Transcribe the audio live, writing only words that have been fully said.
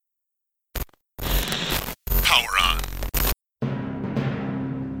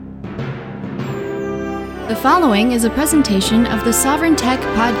The following is a presentation of the Sovereign Tech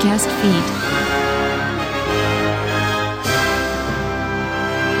podcast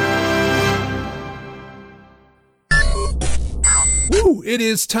feed. Woo! It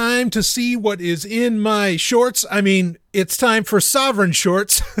is time to see what is in my shorts. I mean, it's time for Sovereign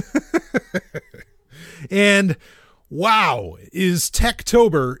Shorts. And wow, is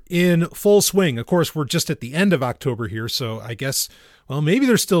Techtober in full swing. Of course, we're just at the end of October here, so I guess, well, maybe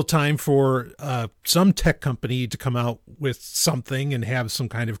there's still time for some tech company to come out with something and have some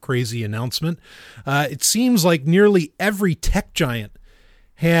kind of crazy announcement. It seems like nearly every tech giant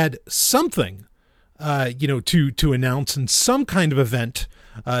had something, to announce and some kind of event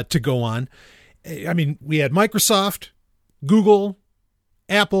to go on. I mean, we had Microsoft, Google,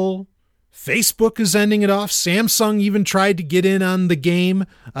 Apple, Facebook is ending it off. Samsung even tried to get in on the game.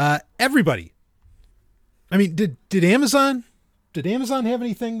 Everybody. I mean, did Amazon? Did Amazon have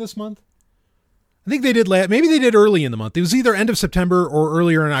anything this month? I think they did maybe they did early in the month. It was either end of September or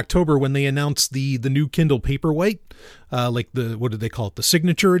earlier in October when they announced the new Kindle Paperwhite, like what did they call it? The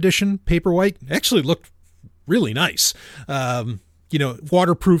Signature Edition Paperwhite. It actually looked really nice.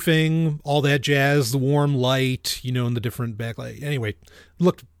 Waterproofing, all that jazz, the warm light, and the different backlight. Anyway,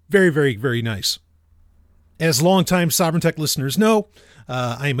 looked very, very, very nice. As longtime Sovereign Tech listeners know,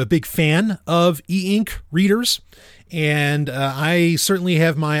 I am a big fan of e-ink readers, and I certainly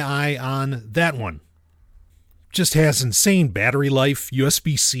have my eye on that one. Just has insane battery life,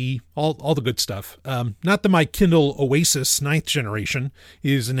 USB-C, all the good stuff. Not that my Kindle Oasis 9th generation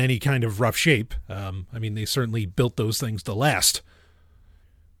is in any kind of rough shape. They certainly built those things to last.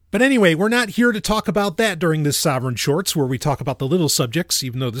 But anyway, we're not here to talk about that during this Sovereign Shorts, where we talk about the little subjects,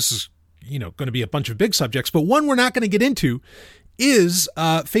 even though this is, going to be a bunch of big subjects. But one we're not going to get into is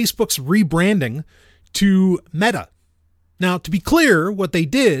Facebook's rebranding to Meta. Now, to be clear, what they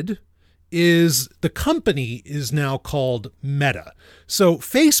did is the company is now called Meta. So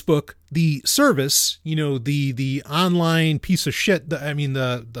Facebook, the service, the online piece of shit,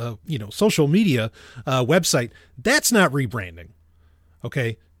 the social media website, that's not rebranding.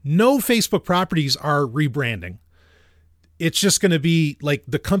 Okay. No Facebook properties are rebranding. It's just going to be like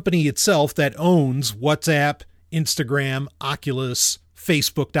the company itself that owns WhatsApp, Instagram, Oculus,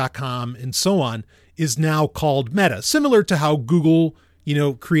 Facebook.com, and so on is now called Meta, similar to how Google,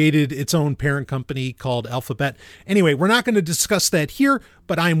 created its own parent company called Alphabet. Anyway, we're not going to discuss that here,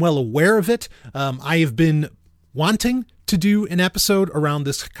 but I'm well aware of it. I have been wanting to do an episode around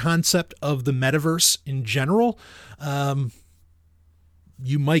this concept of the metaverse in general.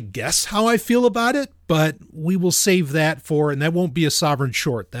 You might guess how I feel about it, but we will save that and that won't be a Sovereign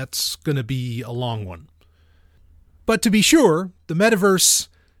Short. That's going to be a long one. But to be sure, the metaverse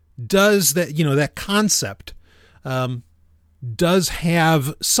does that, that concept does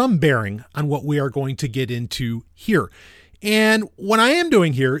have some bearing on what we are going to get into here. And what I am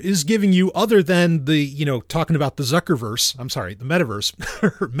doing here is giving you, other than the, talking about the Zuckerverse, the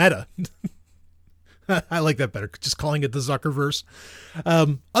metaverse, or Meta. I like that better, just calling it the Zuckerverse.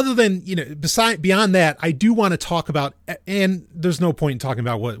 Other than, beyond that, I do want to talk about, and there's no point in talking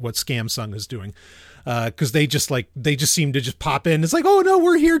about what Scamsung is doing, because they just seem to just pop in. It's like, oh no,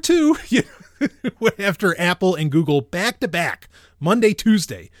 we're here too. After Apple and Google back to back, Monday,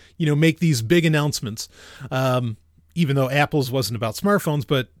 Tuesday, make these big announcements. Even though Apple's wasn't about smartphones,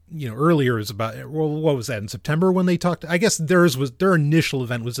 but earlier is about, what was that, in September when they talked? I guess their initial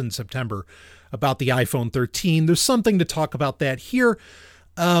event was in September about the iPhone 13. There's something to talk about that here.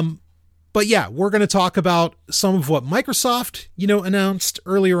 But yeah, we're going to talk about some of what Microsoft, announced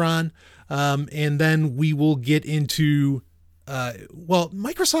earlier on. And then we will get into,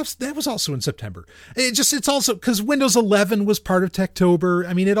 Microsoft's, that was also in September. It's also because Windows 11 was part of Techtober.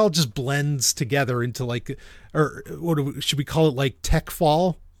 It all just blends together into should we call it like Tech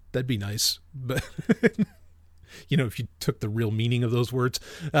Fall? That'd be nice. But if you took the real meaning of those words.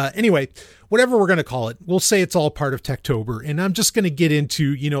 Anyway, whatever we're going to call it, we'll say it's all part of Techtober. And I'm just going to get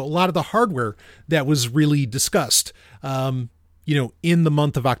into, a lot of the hardware that was really discussed, in the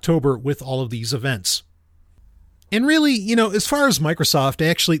month of October with all of these events. And really, as far as Microsoft,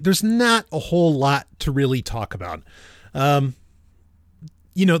 actually, there's not a whole lot to really talk about.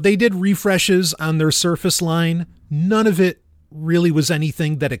 They did refreshes on their Surface line. None of it really was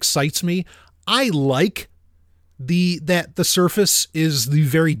anything that excites me. I like that the Surface is the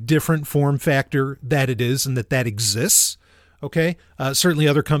very different form factor that it is and that exists. Okay. Certainly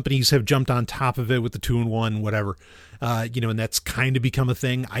other companies have jumped on top of it with the 2-in-1, whatever, and that's kind of become a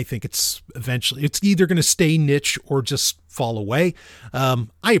thing. I think it's either going to stay niche or just fall away.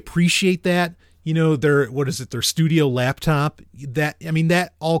 I appreciate that. their, their studio laptop.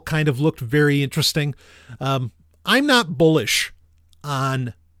 That all kind of looked very interesting. I'm not bullish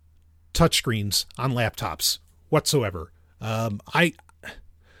on touchscreens on laptops whatsoever. I'm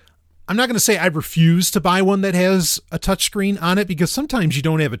not going to say I refuse to buy one that has a touchscreen on it, because sometimes you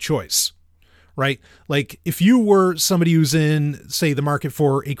don't have a choice, right? Like if you were somebody who's in, say, the market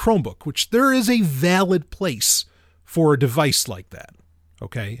for a Chromebook, which there is a valid place for a device like that.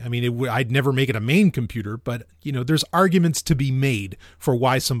 Okay. I'd never make it a main computer, but there's arguments to be made for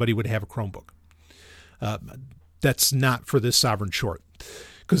why somebody would have a Chromebook. That's not for this Sovereign Short,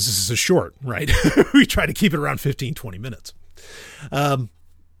 because this is a short, right? We try to keep it around 15, 20 minutes.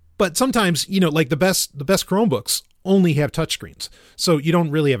 But sometimes, like the best Chromebooks only have touchscreens. So you don't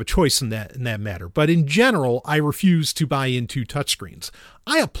really have a choice in that matter. But in general, I refuse to buy into touchscreens.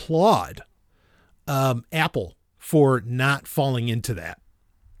 I applaud Apple for not falling into that.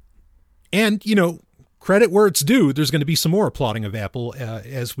 And, credit where it's due. There's going to be some more applauding of Apple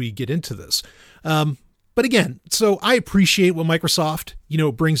as we get into this. But again, so I appreciate what Microsoft,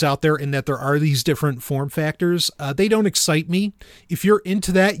 brings out there, in that there are these different form factors. They don't excite me. If you're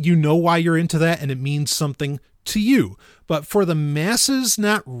into that, you know why you're into that, and it means something to you. But for the masses,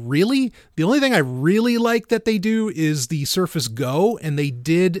 not really. The only thing I really like that they do is the Surface Go, and they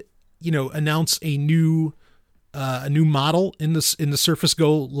did, announce a new model in the Surface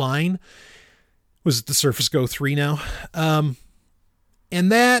Go line. Was it the Surface Go 3 now? And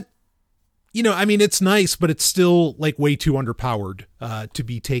that, it's nice, but it's still like way too underpowered to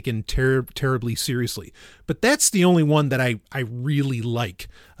be taken terribly seriously. But that's the only one that I really like,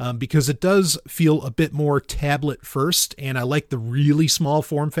 because it does feel a bit more tablet first. And I like the really small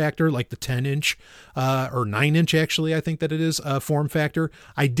form factor, like the 10-inch or 9-inch, actually, I think that it is, form factor.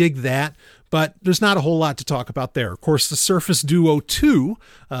 I dig that. But there's not a whole lot to talk about there. Of course, the Surface Duo 2,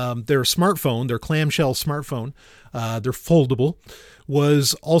 their smartphone, their clamshell smartphone, they're foldable,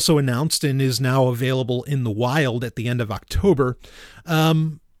 was also announced and is now available in the wild at the end of October.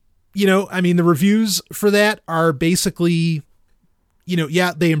 The reviews for that are basically,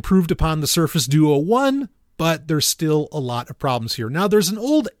 they improved upon the Surface Duo 1, but there's still a lot of problems here. Now, there's an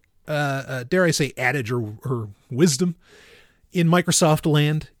old, dare I say, adage or wisdom in Microsoft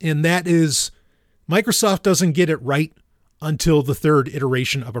land, and that is Microsoft doesn't get it right until the third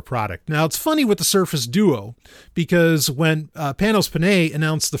iteration of a product. Now, it's funny with the Surface Duo, because when Panos Panay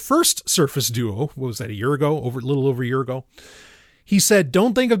announced the first Surface Duo, what was that, a little over a year ago, he said,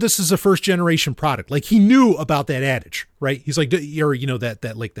 don't think of this as a first generation product. Like, he knew about that adage, right? He's like,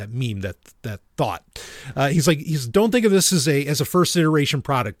 that meme, that thought. He's don't think of this as a first iteration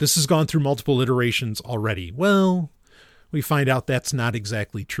product. This has gone through multiple iterations already. Well, we find out that's not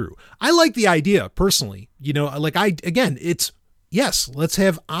exactly true. I like the idea personally, let's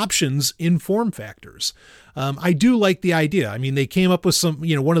have options in form factors. I do like the idea. They came up with some,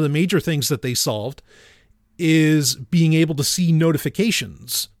 one of the major things that they solved is being able to see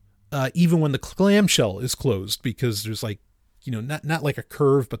notifications, even when the clamshell is closed, because there's not like a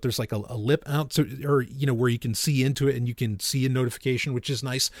curve, but there's like a lip out, where you can see into it and you can see a notification, which is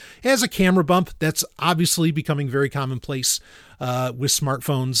nice. It has a camera bump. That's obviously becoming very commonplace with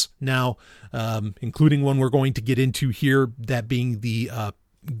smartphones now, including one we're going to get into here, that being the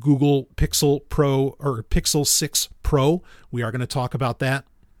Google Pixel Pro or Pixel 6 Pro. We are going to talk about that.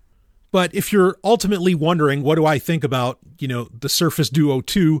 But if you're ultimately wondering, what do I think about, the Surface Duo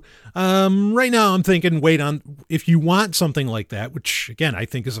 2? Right now I'm thinking, if you want something like that, which again, I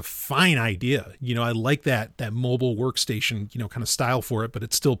think is a fine idea. I like that mobile workstation, kind of style for it, but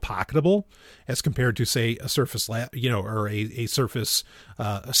it's still pocketable as compared to, say, a Surface or a Surface,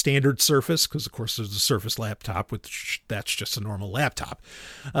 a standard Surface, because of course there's a Surface laptop, which that's just a normal laptop.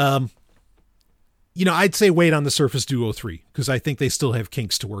 I'd say wait on the Surface Duo 3, because I think they still have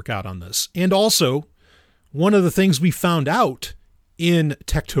kinks to work out on this. And also, one of the things we found out in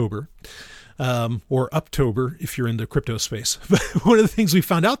Techtober, or Uptober if you're in the crypto space, but one of the things we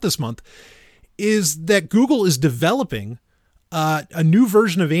found out this month is that Google is developing a new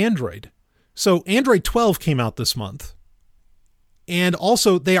version of Android. So Android 12 came out this month. And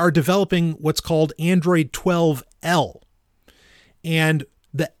also they are developing what's called Android 12L. And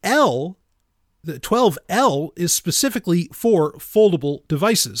the 12L is specifically for foldable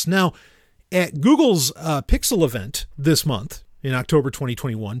devices. Now, at Google's Pixel event this month, in October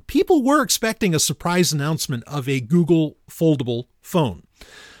 2021, people were expecting a surprise announcement of a Google foldable phone.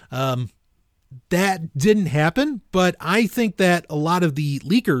 That didn't happen, but I think that a lot of the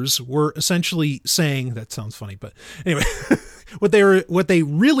leakers were essentially saying, that sounds funny, but anyway, what they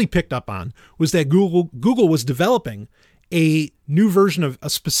really picked up on was that Google was developing a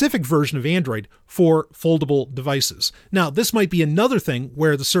specific version of Android for foldable devices. Now, this might be another thing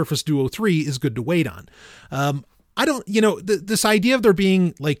where the Surface Duo 3 is good to wait on. I don't, this idea of there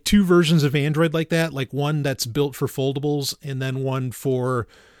being like two versions of Android like that, like one that's built for foldables and then one for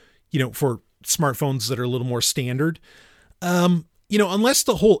smartphones that are a little more standard. Unless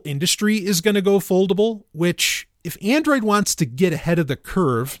the whole industry is going to go foldable, which if Android wants to get ahead of the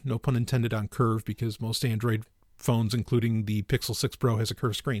curve, no pun intended on curve, because most Android phones, including the Pixel 6 Pro, has a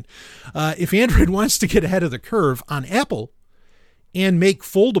curved screen. If Android wants to get ahead of the curve on Apple and make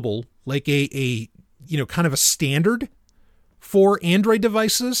foldable like a kind of a standard for Android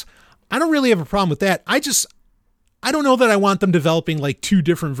devices, I don't really have a problem with that. I don't know that I want them developing like two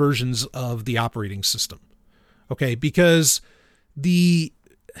different versions of the operating system. Okay. Because the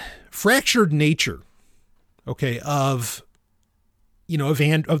fractured nature, okay, of the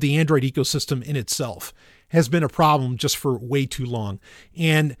Android ecosystem in itself has been a problem just for way too long.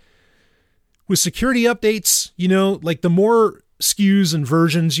 And with security updates, like the more SKUs and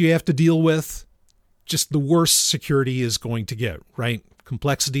versions you have to deal with, just the worse security is going to get, right?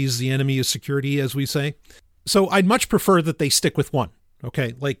 Complexity is the enemy of security, as we say. So I'd much prefer that they stick with one,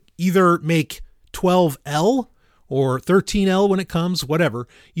 okay? Like either make 12L or 13L when it comes, whatever.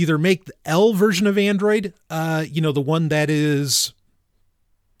 Either make the L version of Android, the one that is,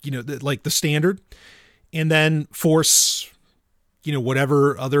 like the standard, and then force,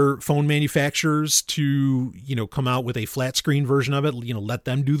 whatever other phone manufacturers to, come out with a flat screen version of it, let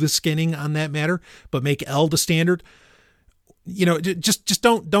them do the skinning on that matter, but make L the standard. Just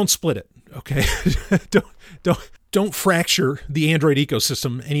don't split it. Okay. Don't fracture the Android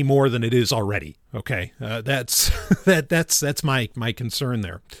ecosystem any more than it is already. Okay. That's my concern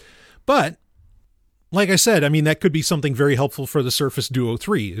there. But like I said, I mean, that could be something very helpful for the Surface Duo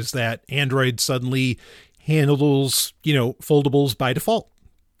 3 is that Android suddenly handles, foldables by default,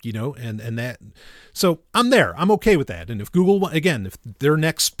 and that. So I'm there. I'm okay with that. And if Google, again, if their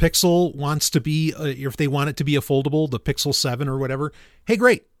next Pixel wants to be, if they want it to be a foldable, the Pixel 7 or whatever, hey,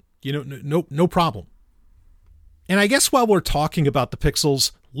 great. No problem. And I guess while we're talking about the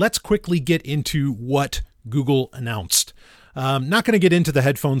Pixels, let's quickly get into what Google announced. Not going to get into the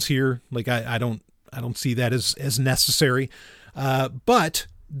headphones here. Like I don't see that as necessary. But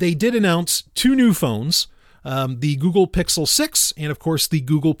they did announce two new phones, the Google Pixel 6 and of course the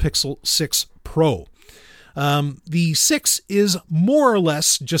Google Pixel 6 Pro. The 6 is more or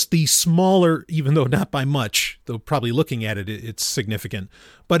less just the smaller, even though not by much, though probably looking at it, it's significant,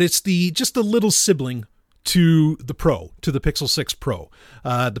 but it's just a little sibling to the Pro, to the Pixel 6 Pro.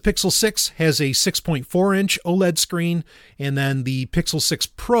 The Pixel 6 has a 6.4-inch OLED screen, and then the Pixel 6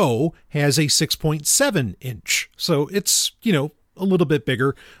 Pro has a 6.7-inch. So it's, a little bit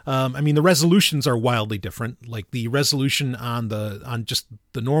bigger. The resolutions are wildly different. Like the resolution on just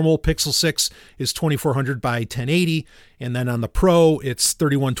the normal Pixel 6 is 2400 by 1080, and then on the Pro it's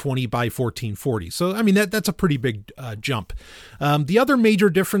 3120 by 1440. So that's a pretty big jump. The other major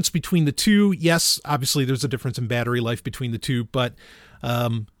difference between the two, yes, obviously there's a difference in battery life between the two, but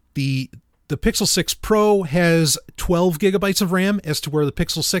the Pixel 6 Pro has 12 gigabytes of RAM as to where the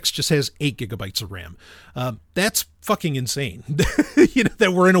Pixel 6 just has 8 gigabytes of RAM. That's fucking insane.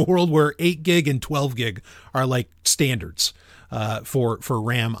 That we're in a world where 8 gig and 12 gig are like standards for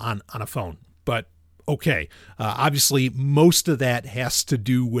RAM on a phone. But okay, obviously most of that has to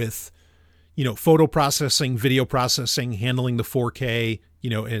do with, photo processing, video processing, handling the 4K,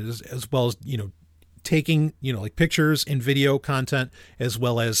 as well as, taking, like pictures and video content, as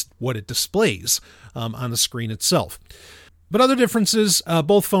well as what it displays on the screen itself. But other differences,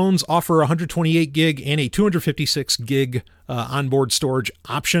 both phones offer 128 gig and a 256 gig onboard storage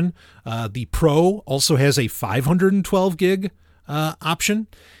option. The Pro also has a 512 gig option,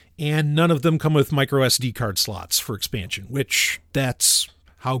 and none of them come with micro SD card slots for expansion, which that's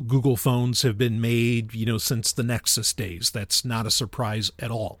how Google phones have been made, since the Nexus days. That's not a surprise at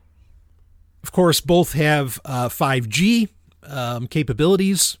all. Of course, both have 5G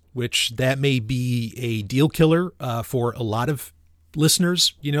capabilities, which that may be a deal killer for a lot of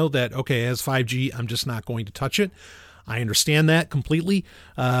listeners, that, okay, it has 5G, I'm just not going to touch it. I understand that completely.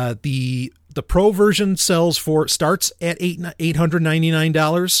 The Pro version starts at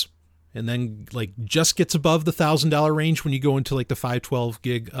 $899 and then like just gets above the $1,000 range when you go into like the 512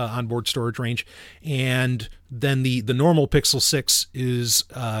 gig onboard storage range. And then the normal Pixel 6 is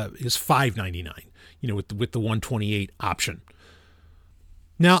 $599, with the 128 option.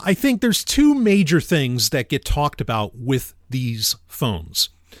 Now, I think there's two major things that get talked about with these phones.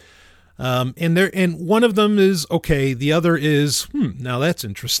 And one of them is okay. The other is, now that's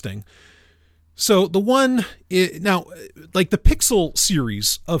interesting. So the one now, like the Pixel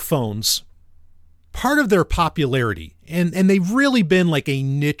series of phones, part of their popularity, and they've really been like a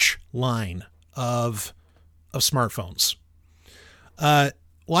niche line of smartphones.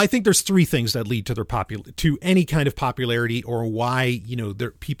 Well, I think there's three things that lead to to any kind of popularity, or why,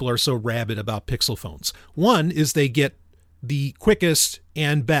 people are so rabid about Pixel phones. One is they get the quickest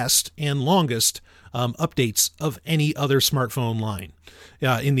and best and longest updates of any other smartphone line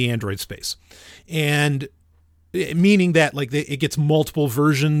in the Android space. And meaning that like it gets multiple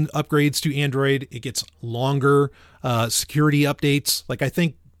version upgrades to Android, it gets longer security updates. Like I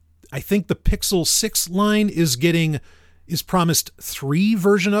think the Pixel 6 line is promised 3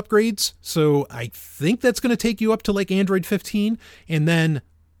 version upgrades. So I think that's going to take you up to like Android 15. And then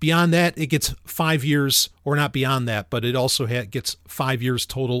beyond that, it gets 5 years, or not beyond that, but it also gets 5 years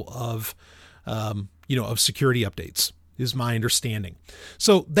total of security updates, is my understanding.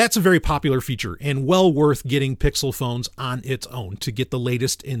 So that's a very popular feature and well worth getting Pixel phones on its own to get the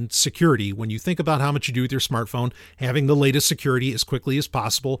latest in security. When you think about how much you do with your smartphone, having the latest security as quickly as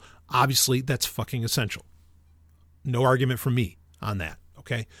possible, obviously that's fucking essential. No argument from me on that.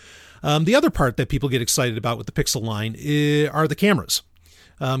 Okay. The other part that people get excited about with the Pixel line are the cameras.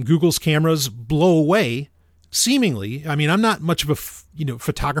 Google's cameras blow away, seemingly. I mean, I'm not much of a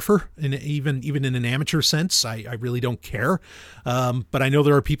photographer, and even in an amateur sense, I really don't care. But I know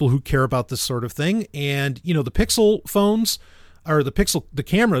there are people who care about this sort of thing, and the Pixel phones, or the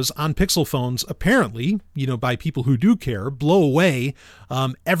cameras on Pixel phones, apparently, by people who do care, blow away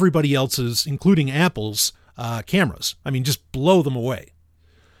everybody else's, including Apple's cameras. I mean, just blow them away.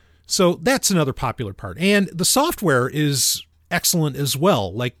 So that's another popular part, and the software is excellent as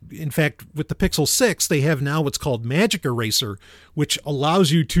well. Like, in fact, with the Pixel 6, they have now what's called Magic Eraser, which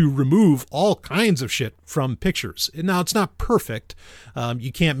allows you to remove all kinds of shit from pictures. And now it's not perfect.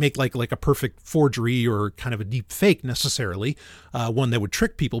 You can't make like a perfect forgery or kind of a deep fake necessarily, one that would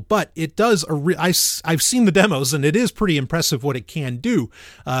trick people, but it does. I've seen the demos, and it is pretty impressive what it can do.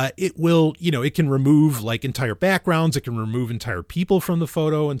 It can remove like entire backgrounds. It can remove entire people from the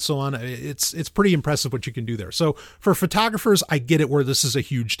photo and so on. It's pretty impressive what you can do there. So for photographers, I get it where this is a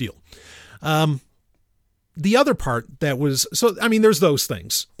huge deal. The other part there's those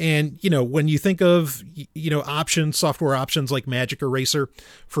things. And, when you think of, software options like Magic Eraser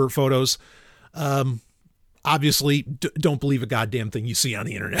for photos, obviously don't believe a goddamn thing you see on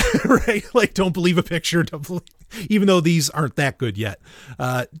the internet, right? Like, don't believe a picture, even though these aren't that good yet.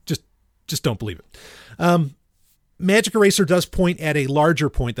 Just don't believe it. Magic Eraser does point at a larger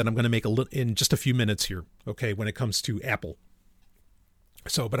point that I'm going to make in just a few minutes here. Okay. When it comes to Apple.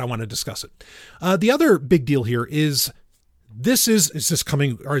 But I want to discuss it. The other big deal here is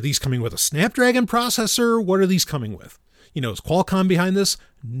are these coming with a Snapdragon processor? What are these coming with? Is Qualcomm behind this?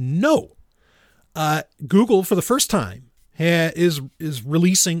 No. Google, for the first time, is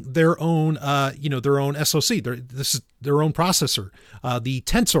releasing their own, their own SoC. This is their own processor, the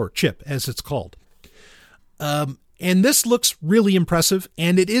Tensor chip, as it's called. And this looks really impressive,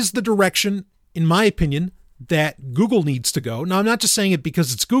 and it is the direction, in my opinion, that Google needs to go. Now, I'm not just saying it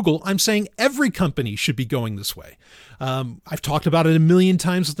because it's Google. I'm saying every company should be going this way. I've talked about it a million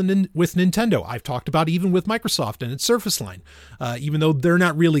times with Nintendo. I've talked about it even with Microsoft and its Surface line, even though they're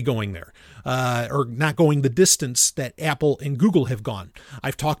not really going there, or not going the distance that Apple and Google have gone.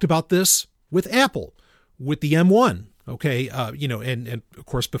 I've talked about this with Apple, with the M1, okay, and of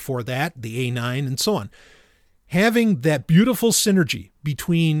course before that, the A9 and so on. Having that beautiful synergy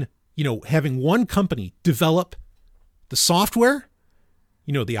between having one company develop the software,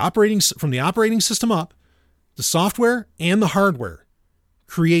 from the operating system up, the software and the hardware,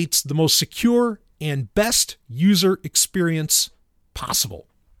 creates the most secure and best user experience possible.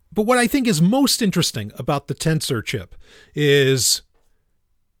 But what I think is most interesting about the Tensor chip is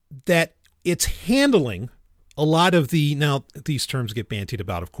that it's handling a lot of now these terms get bantied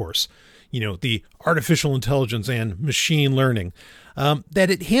about, of course, the artificial intelligence and machine learning, that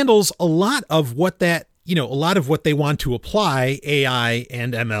it handles a lot of what they want to apply AI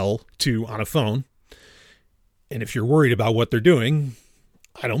and ML to on a phone. And if you're worried about what they're doing,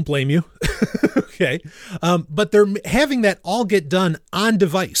 I don't blame you. Okay. But they're having that all get done on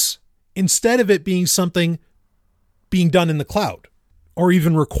device instead of it being something being done in the cloud, or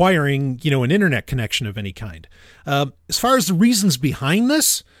even requiring, an internet connection of any kind. As far as the reasons behind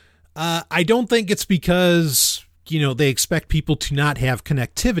this, I don't think it's because, they expect people to not have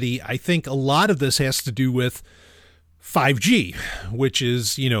connectivity. I think a lot of this has to do with 5G, which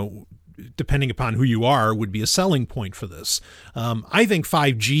is, depending upon who you are, would be a selling point for this. I think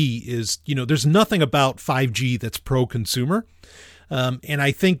 5G is, there's nothing about 5G that's pro-consumer. And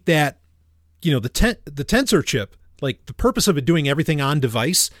I think that the Tensor chip, like the purpose of it doing everything on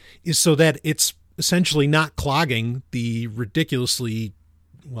device is so that it's essentially not clogging the ridiculously,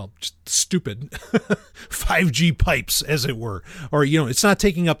 just stupid 5G pipes, as it were, or, it's not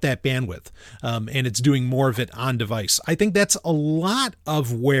taking up that bandwidth, and it's doing more of it on device. I think that's a lot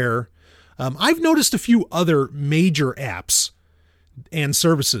of where I've noticed a few other major apps and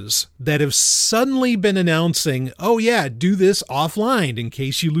services that have suddenly been announcing, oh yeah, do this offline in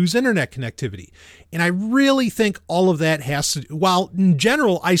case you lose internet connectivity. And I really think all of that has to, while in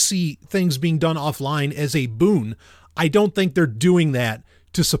general, I see things being done offline as a boon, I don't think they're doing that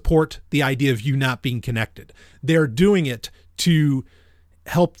to support the idea of you not being connected. They're doing it to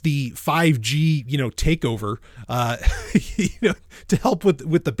help the 5G, takeover, to help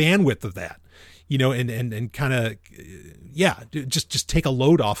with the bandwidth of that, and kind of, just take a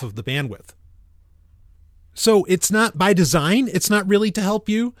load off of the bandwidth. So it's not by design, it's not really to help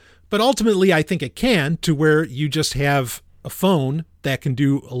you, but ultimately I think it can, to where you just have a phone that can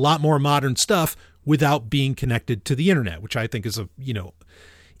do a lot more modern stuff without being connected to the internet, which I think is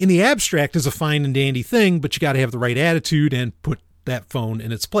in the abstract is a fine and dandy thing, but you got to have the right attitude and put that phone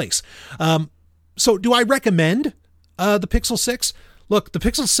in its place. So do I recommend the Pixel 6? Look, the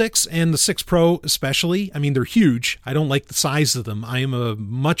Pixel 6 and the 6 Pro especially, I mean, they're huge. I don't like the size of them. I am a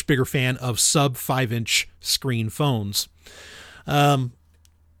much bigger fan of sub 5-inch screen phones. They're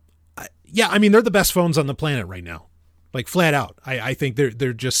the best phones on the planet right now. Like flat out. I think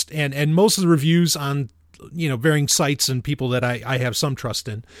they're just, and most of the reviews on, varying sites and people that I have some trust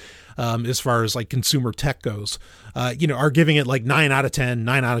in, as far as like consumer tech goes, are giving it like 9 out of 10.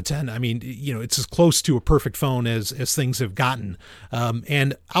 I mean, it's as close to a perfect phone as things have gotten.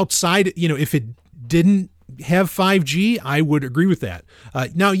 And outside, if it didn't have 5G, I would agree with that.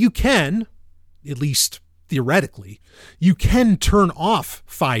 Now you can, at least theoretically, you can turn off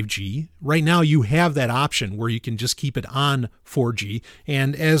 5G. Right now you have that option where you can just keep it on 4G.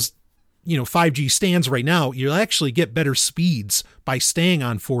 And as 5G stands right now, you'll actually get better speeds by staying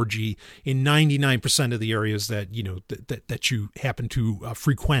on 4G in 99% of the areas that, that you happen to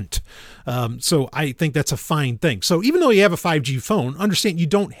frequent. So I think that's a fine thing. So even though you have a 5G phone, understand you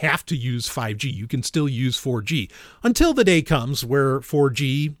don't have to use 5G. You can still use 4G until the day comes where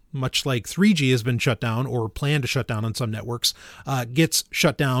 4G, much like 3G has been shut down or planned to shut down on some networks, gets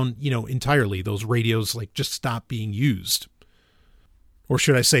shut down, entirely. Those radios just stop being used. Or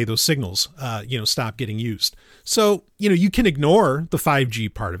should I say those signals, stop getting used. So, you can ignore the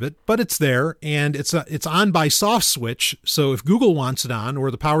 5G part of it, but it's there and it's on by soft switch. So if Google wants it on, or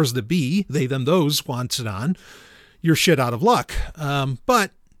the powers that be, they, them, those wants it on, you're shit out of luck.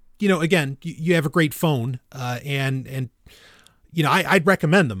 But, again, you have a great phone, and I'd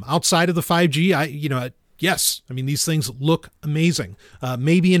recommend them outside of the 5G. Yes, I mean, these things look amazing.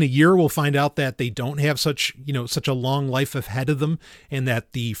 Maybe in a year we'll find out that they don't have such a long life ahead of them, and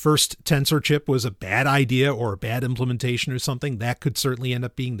that the first Tensor chip was a bad idea or a bad implementation or something. That could certainly end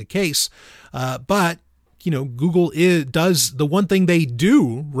up being the case. But Google does the one thing they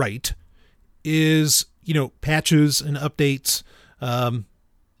do right is patches and updates.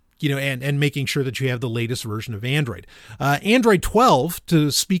 And making sure that you have the latest version of Android. Android 12, to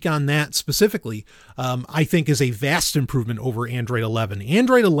speak on that specifically, I think is a vast improvement over Android 11.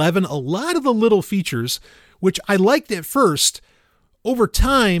 Android 11, a lot of the little features, which I liked at first, over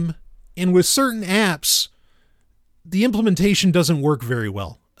time and with certain apps, the implementation doesn't work very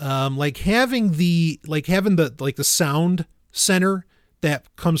well. Having the sound center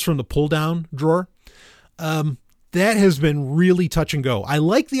that comes from the pull down drawer, that has been really touch and go. I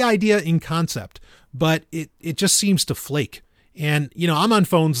like the idea in concept, but it just seems to flake. And, I'm on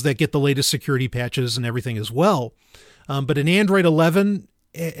phones that get the latest security patches and everything as well. But in Android 11,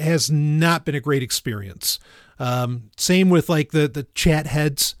 it has not been a great experience. Same with the chat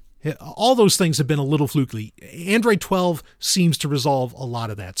heads. All those things have been a little flukely. Android 12 seems to resolve a lot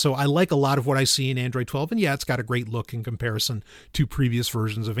of that. So I like a lot of what I see in Android 12. And yeah, it's got a great look in comparison to previous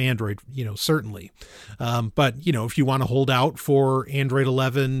versions of Android, certainly. But, if you want to hold out for Android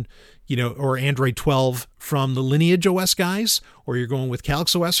 11, or Android 12 from the Lineage OS guys, or you're going with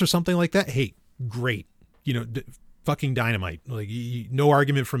Calyx OS or something like that, hey, great. Fucking dynamite. No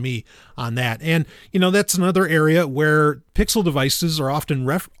argument from me on that. And, that's another area where Pixel devices are often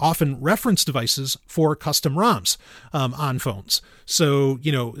reference devices for custom ROMs on phones. So,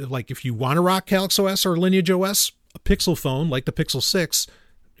 if you want to rock Calyx OS or Lineage OS, a Pixel phone like the Pixel 6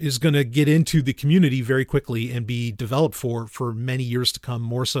 is going to get into the community very quickly and be developed for many years to come,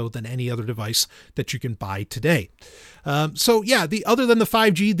 more so than any other device that you can buy today. Other than the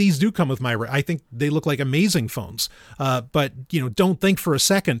 5G, these do come with I think they look like amazing phones. But don't think for a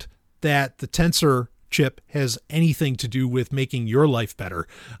second that the Tensor chip has anything to do with making your life better.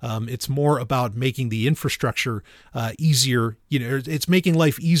 It's more about making the infrastructure easier. It's making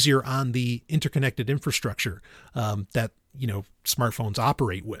life easier on the interconnected infrastructure that, smartphones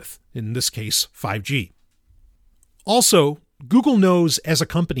operate with, in this case, 5G. Also, Google knows as a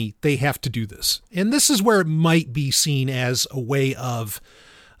company they have to do this. And this is where it might be seen as a way of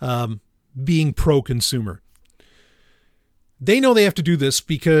being pro-consumer. They know they have to do this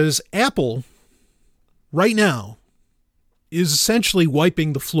because Apple, right now, is essentially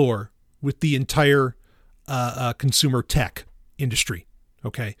wiping the floor with the entire consumer tech industry.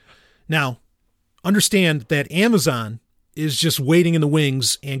 Okay. Now, understand that Amazon is just waiting in the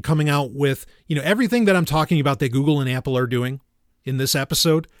wings and coming out with, everything that I'm talking about that Google and Apple are doing in this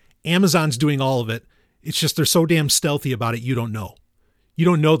episode. Amazon's doing all of it. It's just they're so damn stealthy about it, you don't know. You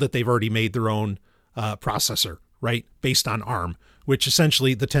don't know that they've already made their own processor, right? Based on ARM, which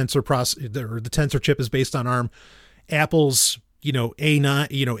essentially the Tensor chip is based on ARM. Apple's,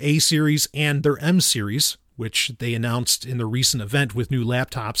 A series and their M series, which they announced in the recent event with new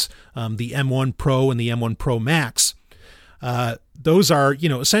laptops, the M1 Pro and the M1 Pro Max. Those are,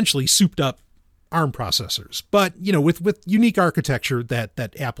 essentially souped up ARM processors, but, with unique architecture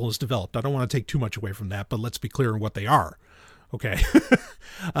that Apple has developed. I don't want to take too much away from that, but let's be clear on what they are. Okay.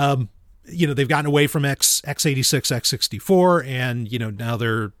 They've gotten away from x86, x64, and, now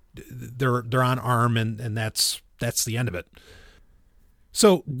they're on ARM, and that's the end of it.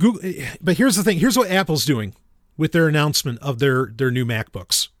 So Google, but here's the thing. Here's what Apple's doing with their announcement of their new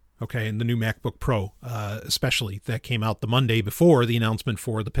MacBooks. Okay. And the new MacBook Pro, especially, that came out the Monday before the announcement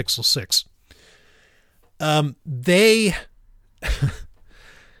for the Pixel 6.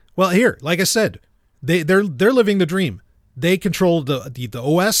 Like I said, they're living the dream. They control the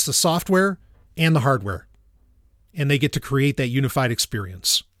OS, the software, and the hardware, and they get to create that unified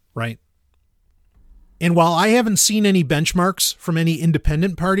experience, right? And while I haven't seen any benchmarks from any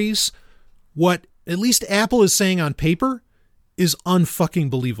independent parties, what at least Apple is saying on paper is unfucking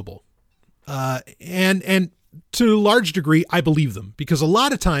believable. And to a large degree, I believe them, because a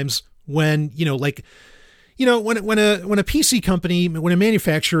lot of times when, when a PC company, when a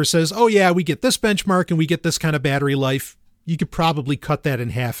manufacturer says, oh yeah, we get this benchmark and we get this kind of battery life, you could probably cut that in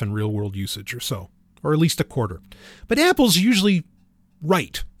half in real world usage or so, or at least a quarter. But Apple's usually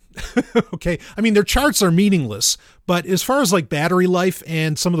right. Okay. I mean, their charts are meaningless, but as far as like battery life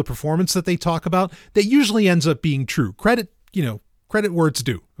and some of the performance that they talk about, that usually ends up being true. Credit where it's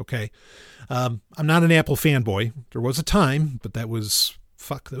due. Okay. I'm not an Apple fanboy. There was a time, but that was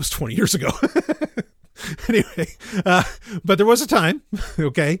 20 years ago. Anyway, but there was a time.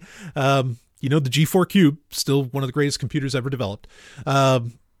 Okay. The G4 Cube, still one of the greatest computers ever developed.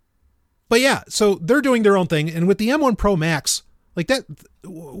 But yeah, so they're doing their own thing. And with the M1 Pro Max, like that,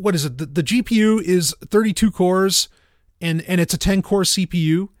 what is it? The GPU is 32 cores and it's a 10 core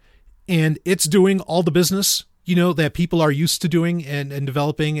CPU, and it's doing all the business, that people are used to doing and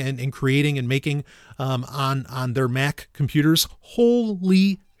developing and creating and making, on their Mac computers.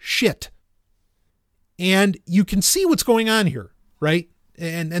 Holy shit. And you can see what's going on here, right?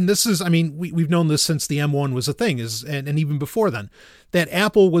 And this is, I mean, we've known this since the M1 was a thing, and even before then, that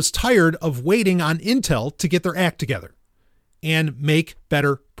Apple was tired of waiting on Intel to get their act together and make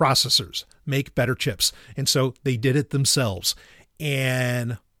better processors, make better chips. And so they did it themselves.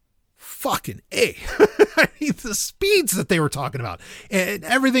 And fucking A. I mean, the speeds that they were talking about and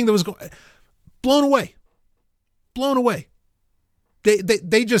everything that was going, blown away.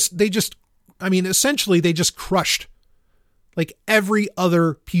 They just, I mean, essentially they just crushed like every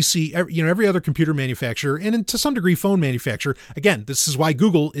other PC, every other computer manufacturer, and to some degree phone manufacturer. Again, this is why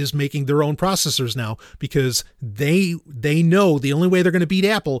Google is making their own processors now, because they know the only way they're going to beat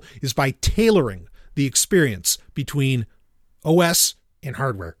Apple is by tailoring the experience between OS and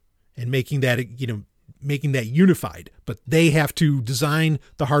hardware and making that unified. But they have to design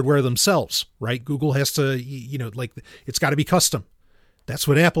the hardware themselves, right? Google has to, it's got to be custom. That's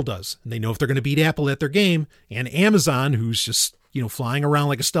what Apple does. And they know if they're going to beat Apple at their game, and Amazon, who's just, flying around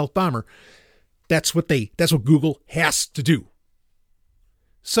like a stealth bomber, that's what Google has to do.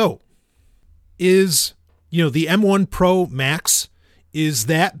 So is, the M1 Pro Max, is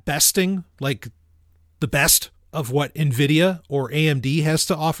that besting like the best of what NVIDIA or AMD has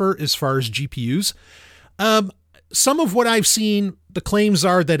to offer as far as GPUs? Some of what I've seen, the claims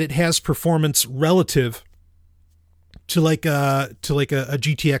are that it has performance relative to like a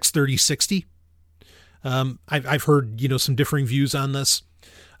GTX 3060. I've heard, some differing views on this.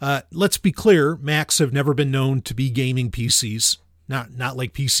 Let's be clear. Macs have never been known to be gaming PCs, not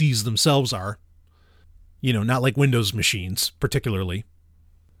like PCs themselves are, not like Windows machines particularly.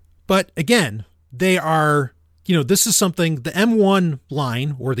 But again, they are, this is something, the M1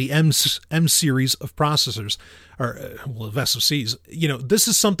 line or the M series of processors, or of SoCs, this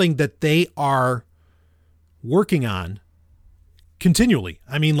is something that they are working on continually.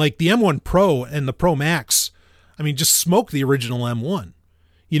 I mean, like the M1 Pro and the Pro Max, just smoke the original M1.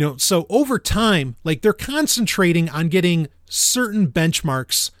 So over time, like they're concentrating on getting certain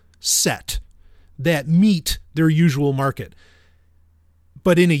benchmarks set that meet their usual market.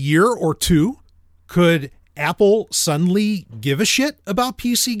 But in a year or two, could Apple suddenly give a shit about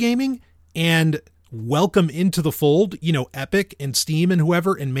PC gaming and welcome into the fold, Epic and Steam and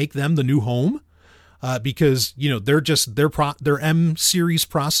whoever, and make them the new home? Because, they're just, their M series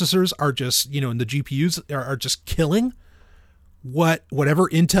processors are just, and the GPUs are just killing whatever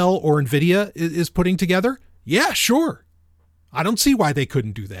Intel or Nvidia is putting together. Yeah, sure. I don't see why they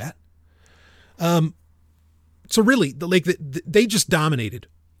couldn't do that. So really, they just dominated,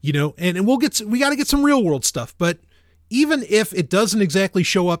 and we got to get some real world stuff. But even if it doesn't exactly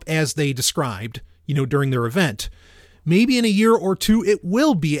show up as they described, during their event, maybe in a year or two, it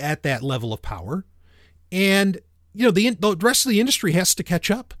will be at that level of power. And, the rest of the industry has to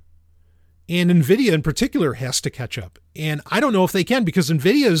catch up. And NVIDIA in particular has to catch up. And I don't know if they can, because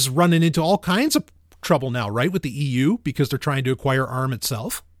NVIDIA is running into all kinds of trouble now, right? With the EU, because they're trying to acquire ARM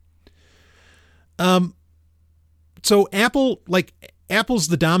itself. So Apple's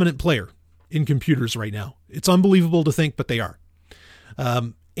the dominant player in computers right now. It's unbelievable to think, but they are.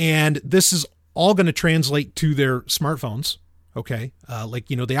 And this is all going to translate to their smartphones. Okay.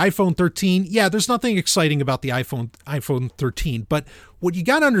 The iPhone 13. Yeah, there's nothing exciting about the iPhone 13, but what you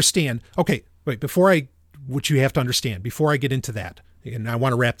got to understand. Okay. Wait, what you have to understand before I get into that, and I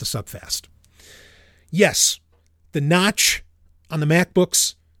want to wrap this up fast. Yes, the notch on the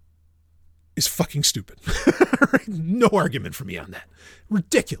MacBooks is fucking stupid. No argument for me on that.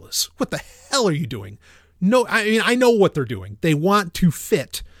 Ridiculous. What the hell are you doing? No, I know what they're doing. They want to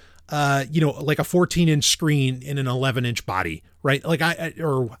fit, like a 14-inch screen in an 11-inch body, right?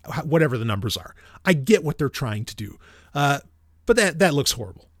 Or whatever the numbers are. I get what they're trying to do. But that looks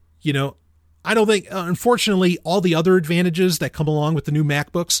horrible. I don't think, unfortunately, all the other advantages that come along with the new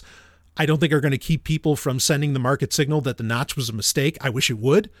MacBooks, I don't think are going to keep people from sending the market signal that the notch was a mistake. I wish it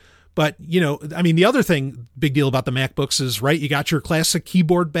would. But, the other big deal about the MacBooks is, right, you got your classic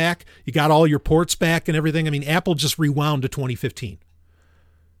keyboard back, you got all your ports back and everything. Apple just rewound to 2015,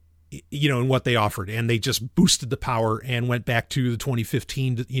 in what they offered, and they just boosted the power and went back to the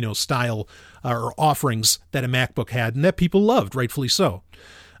 2015, style or offerings that a MacBook had and that people loved, rightfully so.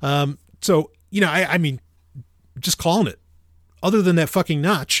 Just calling it. Other than that fucking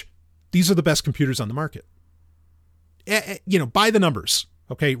notch, these are the best computers on the market. By the numbers.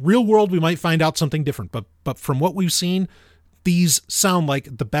 Okay, real world, we might find out something different, but from what we've seen, these sound like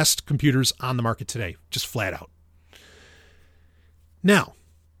the best computers on the market today, just flat out. Now,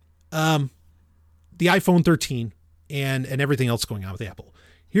 the iPhone 13 and everything else going on with Apple.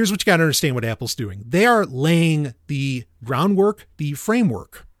 Here's what you got to understand what Apple's doing. They are laying the groundwork, the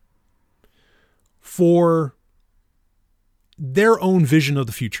framework for their own vision of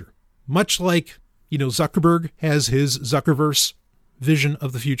the future. Much like, Zuckerberg has his Zuckerverse vision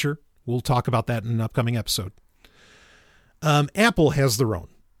of the future. We'll talk about that in an upcoming episode. Apple has their own.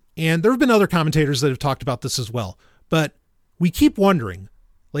 And there have been other commentators that have talked about this as well. But we keep wondering,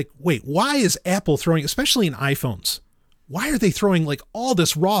 wait, why is Apple throwing, especially in iPhones, why are they throwing all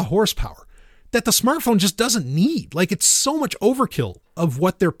this raw horsepower that the smartphone just doesn't need? It's so much overkill of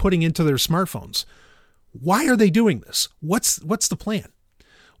what they're putting into their smartphones. Why are they doing this? What's the plan?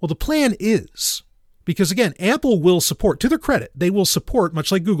 Well, the plan is, because again, Apple will support, to their credit, they will support,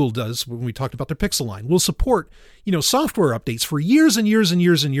 much like Google does when we talked about their Pixel line, will support, software updates for years and years and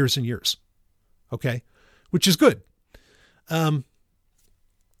years and years and years. Okay. Which is good. But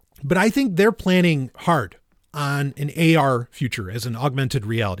I think they're planning hard on an AR future as an augmented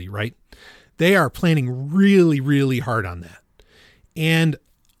reality, right? They are planning really, really hard on that. And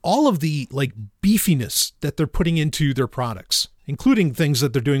all of the beefiness that they're putting into their products, including things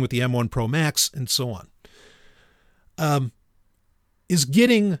that they're doing with the M1 Pro Max and so on, is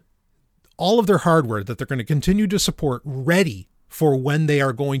getting all of their hardware that they're going to continue to support ready for when they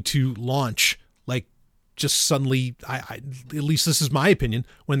are going to launch, just suddenly, at least this is my opinion,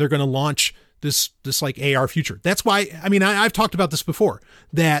 when they're going to launch this AR future. That's why, I've talked about this before,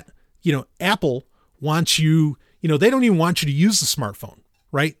 that, Apple wants you, they don't even want you to use the smartphone,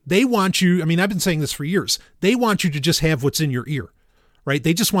 right? They want you, I've been saying this for years. They want you to just have what's in your ear, right?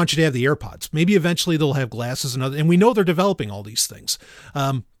 They just want you to have the AirPods. Maybe eventually they'll have glasses and we know they're developing all these things.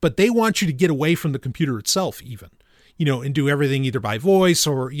 But they want you to get away from the computer itself even. and do everything either by voice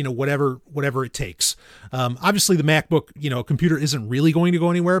or, whatever it takes. Obviously the MacBook, computer isn't really going to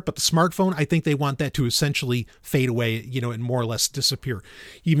go anywhere, but the smartphone, I think they want that to essentially fade away, and more or less disappear.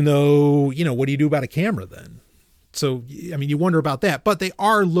 Even though, what do you do about a camera then? So, you wonder about that, but they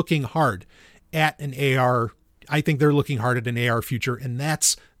are looking hard at an AR. I think they're looking hard at an AR future, and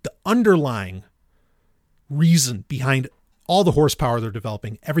that's the underlying reason behind all the horsepower they're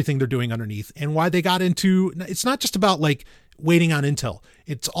developing, everything they're doing underneath, and why they got into, it's not just about like waiting on Intel.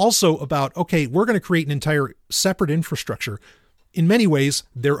 It's also about, okay, we're going to create an entire separate infrastructure, in many ways,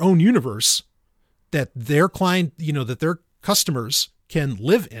 their own universe that their client, that their customers can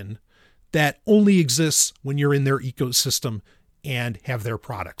live in, that only exists when you're in their ecosystem and have their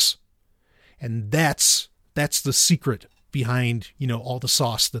products. And that's the secret behind, all the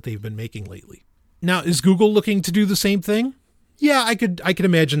sauce that they've been making lately. Now, is Google looking to do the same thing? Yeah, I could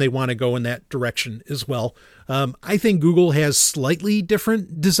imagine they want to go in that direction as well. I think Google has slightly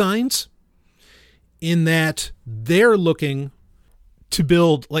different designs in that they're looking to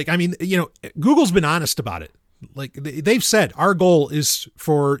build, Google's been honest about it. Like they've said, our goal is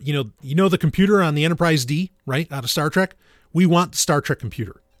for, the computer on the Enterprise D, right, out of Star Trek. We want the Star Trek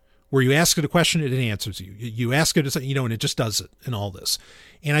computer where you ask it a question and it answers you. You ask it, and it just does it and all this.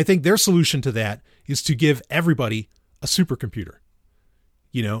 And I think their solution to that is to give everybody a supercomputer,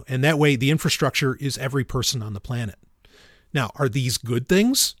 and that way the infrastructure is every person on the planet. Now, are these good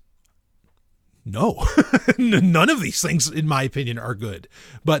things? No, none of these things, in my opinion, are good.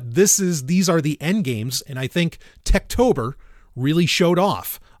 But these are the end games, and I think Techtober really showed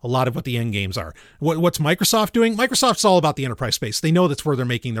off a lot of what the end games are. What's Microsoft doing? Microsoft's all about the enterprise space. They know that's where they're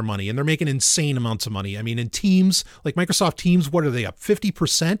making their money, and they're making insane amounts of money. In Teams, like Microsoft Teams, what are they up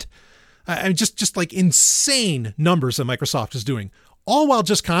 50%? Just like insane numbers that Microsoft is doing, all while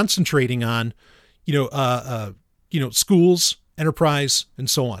just concentrating on, schools, enterprise, and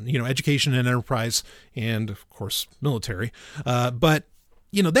so on, education and enterprise, and of course, military. But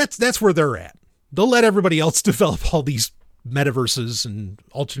that's where they're at. They'll let everybody else develop all these metaverses and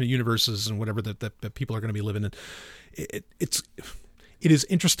alternate universes and whatever that people are going to be living in. It is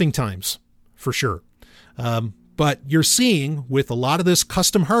interesting times for sure. But you're seeing with a lot of this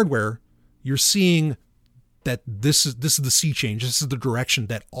custom hardware, you're seeing that this is the sea change. This is the direction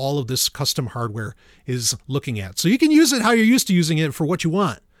that all of this custom hardware is looking at. So you can use it how you're used to using it for what you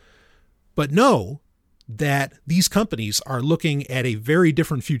want, but know that these companies are looking at a very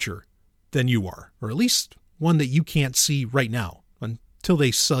different future than you are, or at least one that you can't see right now until they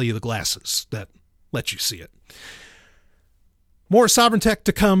sell you the glasses that let you see it. More Sovereign Tech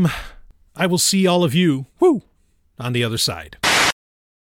to come. I will see all of you on the other side.